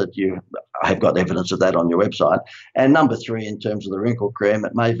is that you have got evidence of that on your website. And number 3, in terms of the wrinkle cream,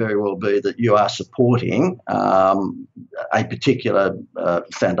 it may very well be that you are supporting a particular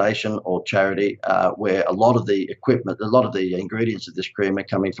foundation or charity where a lot of the equipment, a lot of the ingredients of this cream are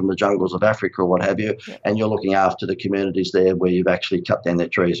coming from the jungles of Africa or what have you, and you're looking after the communities there where you've actually cut down their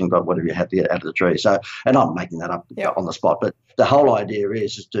trees and got whatever you had to get out of the tree. So, and I'm making that up on the spot, but the whole idea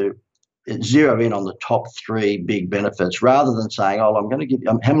is to zero in on the top 3 big benefits rather than saying, I'm going to give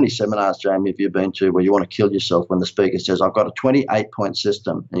you, how many seminars, Jaime, have you been to where you want to kill yourself when the speaker says, I've got a 28-point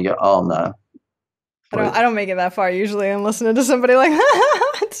system, and you go, oh no. I don't make it that far usually. I'm listening to somebody like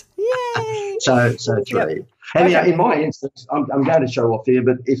that. Yay. So 3. And in my instance, I'm going to show off here,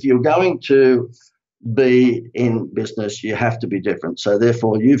 but if you're going to be in business, you have to be different. So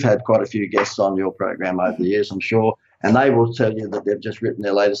therefore, you've had quite a few guests on your program over the years, I'm sure, and they will tell you that they've just written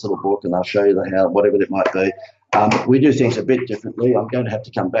their latest little book, and they'll show you how, whatever it might be. We do things a bit differently. I'm going to have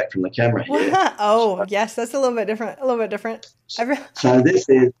to come back from the camera here. Yes, that's a little bit different. So this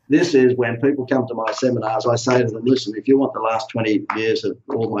is when people come to my seminars, I say to them, listen, if you want the last 20 years of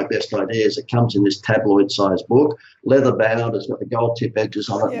all my best ideas, it comes in this tabloid-sized book, leather bound, it's got the gold tip edges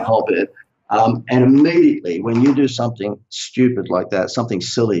on it and the whole bit. And immediately when you do something stupid like that, something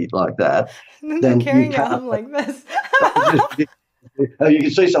silly like that, then carrying on like this. You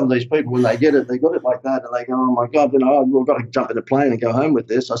can see some of these people when they get it, they got it like that, and they go, "Oh my God, we've got to jump in a plane and go home with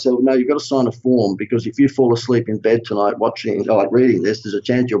this." I said, "Well, no, you've got to sign a form because if you fall asleep in bed tonight reading this, there's a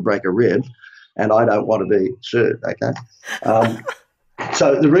chance you'll break a rib, and I don't want to be sued." Okay.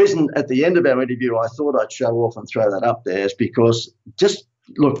 So the reason at the end of our interview I thought I'd show off and throw that up there is because just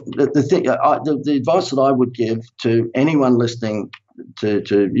look, the advice that I would give to anyone listening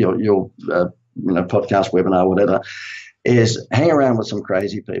to your podcast, webinar, whatever, is hang around with some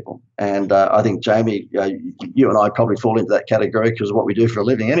crazy people. And I think, Jamie, you and I probably fall into that category because of what we do for a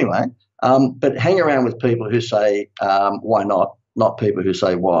living anyway. But hang around with people who say, why not people who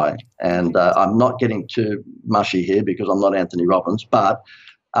say why. And I'm not getting too mushy here because I'm not Anthony Robbins, but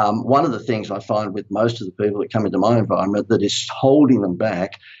one of the things I find with most of the people that come into my environment that is holding them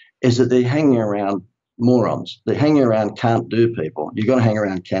back is that they're hanging around morons. They're hanging around can't do people. You've got to hang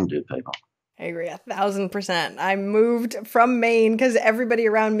around can do people. I agree 1,000%. I moved from Maine because everybody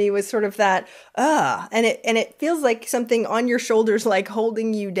around me was sort of that, and it feels like something on your shoulders, like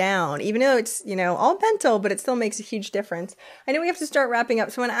holding you down, even though it's, all mental, but it still makes a huge difference. I know we have to start wrapping up.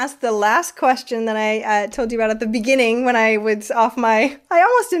 So I want to ask the last question that I told you about at the beginning when I was off I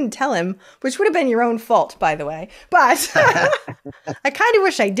almost didn't tell him, which would have been your own fault, by the way, but I kind of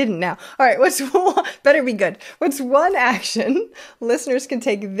wish I didn't now. All right. Better be good. What's one action listeners can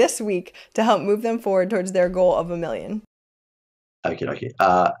take this week to help move them forward towards their goal of $1 million? Okay.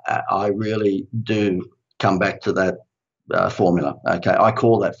 I really do come back to that formula. Okay. I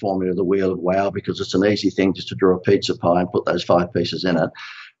call that formula the wheel of wow because it's an easy thing just to draw a pizza pie and put those 5 pieces in it.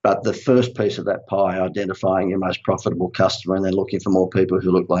 But the first piece of that pie, identifying your most profitable customer and then looking for more people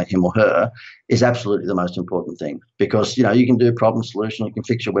who look like him or her, is absolutely the most important thing. Because, you can do problem solution, you can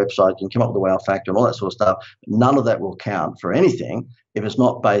fix your website, you can come up with a wow factor and all that sort of stuff. None of that will count for anything if it's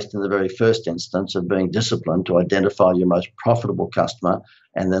not based in the very first instance of being disciplined to identify your most profitable customer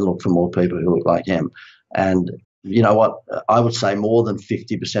and then look for more people who look like him. And you know what? I would say more than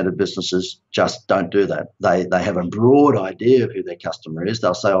 50% of businesses just don't do that. They have a broad idea of who their customer is.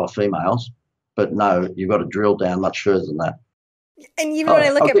 They'll say, females. But no, you've got to drill down much further than that. And even when I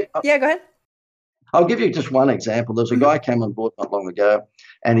look go ahead. I'll give you just one example. There's a guy came on board not long ago,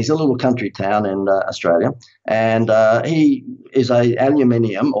 and he's a little country town in Australia, and he is a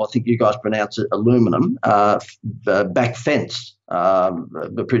aluminium, or I think you guys pronounce it aluminum, back fence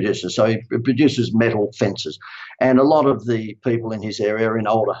producer. So he produces metal fences. And a lot of the people in his area are in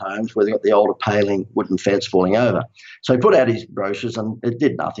older homes where they've got the older paling wooden fence falling over. So he put out his brochures and it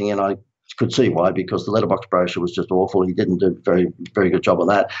did nothing, and I could see why, because the letterbox brochure was just awful. He didn't do a very, very good job on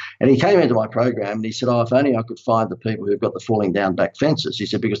that. And he came into my program and he said, if only I could find the people who've got the falling down back fences. He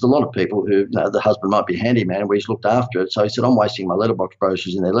said, because a lot of people who, the husband might be a handyman where he's looked after it. So he said, I'm wasting my letterbox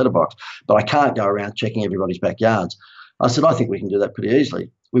brochures in their letterbox, but I can't go around checking everybody's backyards. I said, I think we can do that pretty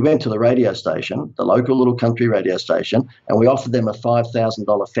easily. We went to the radio station, the local little country radio station, and we offered them a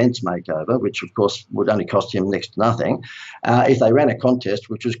 $5,000 fence makeover, which, of course, would only cost him next to nothing, if they ran a contest,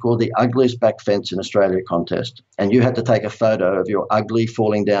 which was called the Ugliest Back Fence in Australia contest. And you had to take a photo of your ugly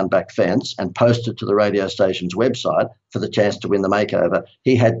falling down back fence and post it to the radio station's website for the chance to win the makeover.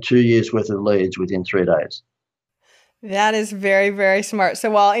 He had 2 years' worth of leads within 3 days. That is very, very smart. So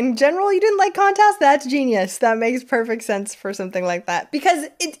while in general you didn't like contests, that's genius. That makes perfect sense for something like that, because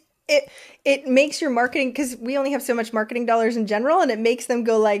it makes your marketing, because we only have so much marketing dollars in general, and it makes them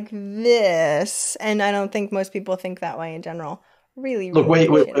go like this. And I don't think most people think that way in general. Really, look,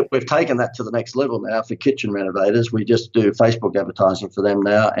 we've taken that to the next level now for kitchen renovators. We just do Facebook advertising for them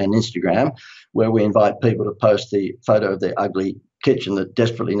now and Instagram, where we invite people to post the photo of their ugly kitchen that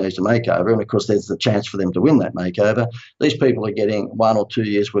desperately needs a makeover, and of course there's the chance for them to win that makeover. These people are getting 1 or 2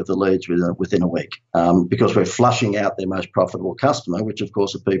 years worth of leads within a week, because we're flushing out their most profitable customer, which of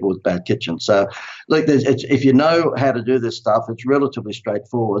course are people with bad kitchens. So look, if you know how to do this stuff, it's relatively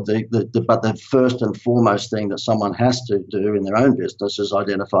straightforward. But the first and foremost thing that someone has to do in their own business is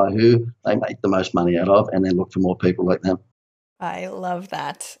identify who they make the most money out of, and then look for more people like them. I love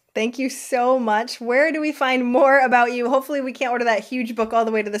that. Thank you so much. Where do we find more about you? Hopefully we can't order that huge book all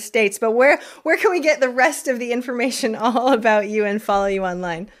the way to the States, but where can we get the rest of the information all about you and follow you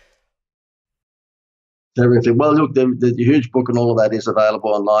online? Terrific. Well, look, the huge book and all of that is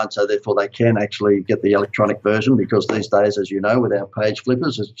available online, so therefore they can actually get the electronic version, because these days, as you know, with our page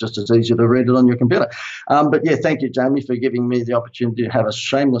flippers, it's just as easy to read it on your computer. But yeah, thank you, Jaime, for giving me the opportunity to have a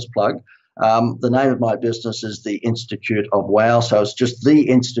shameless plug. The name of my business is the Institute of Wow. So it's just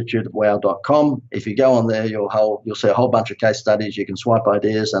theinstituteofwow.com. If you go on there, you'll see a whole bunch of case studies. You can swipe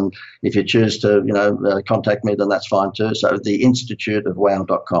ideas, and if you choose to, contact me, then that's fine too. So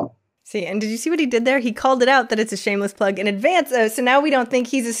theinstituteofwow.com. See, and did you see what he did there? He called it out that it's a shameless plug in advance. So now we don't think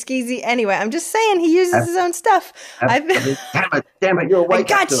he's a skeezy anyway. I'm just saying he uses his own stuff. Damn it, you're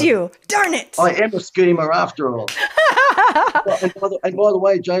awake. I got you. Darn it. I am a schemer after all. and by the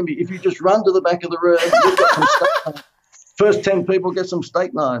way, Jamie, if you just run to the back of the room, you've got some steak knives. First 10 people get some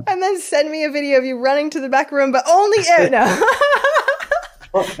steak knives. And then send me a video of you running to the back room, but only no.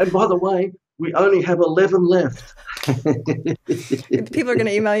 And by the way, we only have 11 left. People are going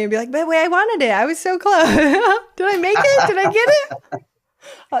to email you and be like, but wait, I wanted it. I was so close. Did I make it? Did I get it?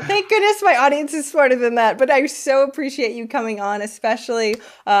 Oh, thank goodness my audience is smarter than that. But I so appreciate you coming on, especially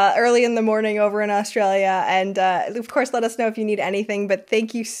early in the morning over in Australia. And of course, let us know if you need anything. But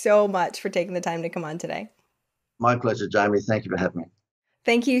thank you so much for taking the time to come on today. My pleasure, Jamie. Thank you for having me.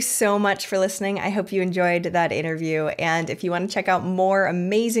 Thank you so much for listening. I hope you enjoyed that interview. And if you want to check out more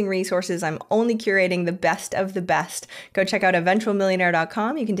amazing resources, I'm only curating the best of the best. Go check out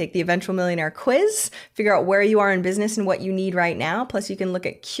eventualmillionaire.com. You can take the Eventual Millionaire quiz, figure out where you are in business and what you need right now. Plus, you can look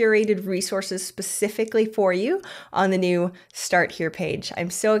at curated resources specifically for you on the new Start Here page. I'm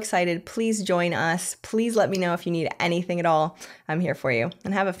so excited. Please join us. Please let me know if you need anything at all. I'm here for you.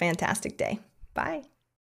 And have a fantastic day. Bye.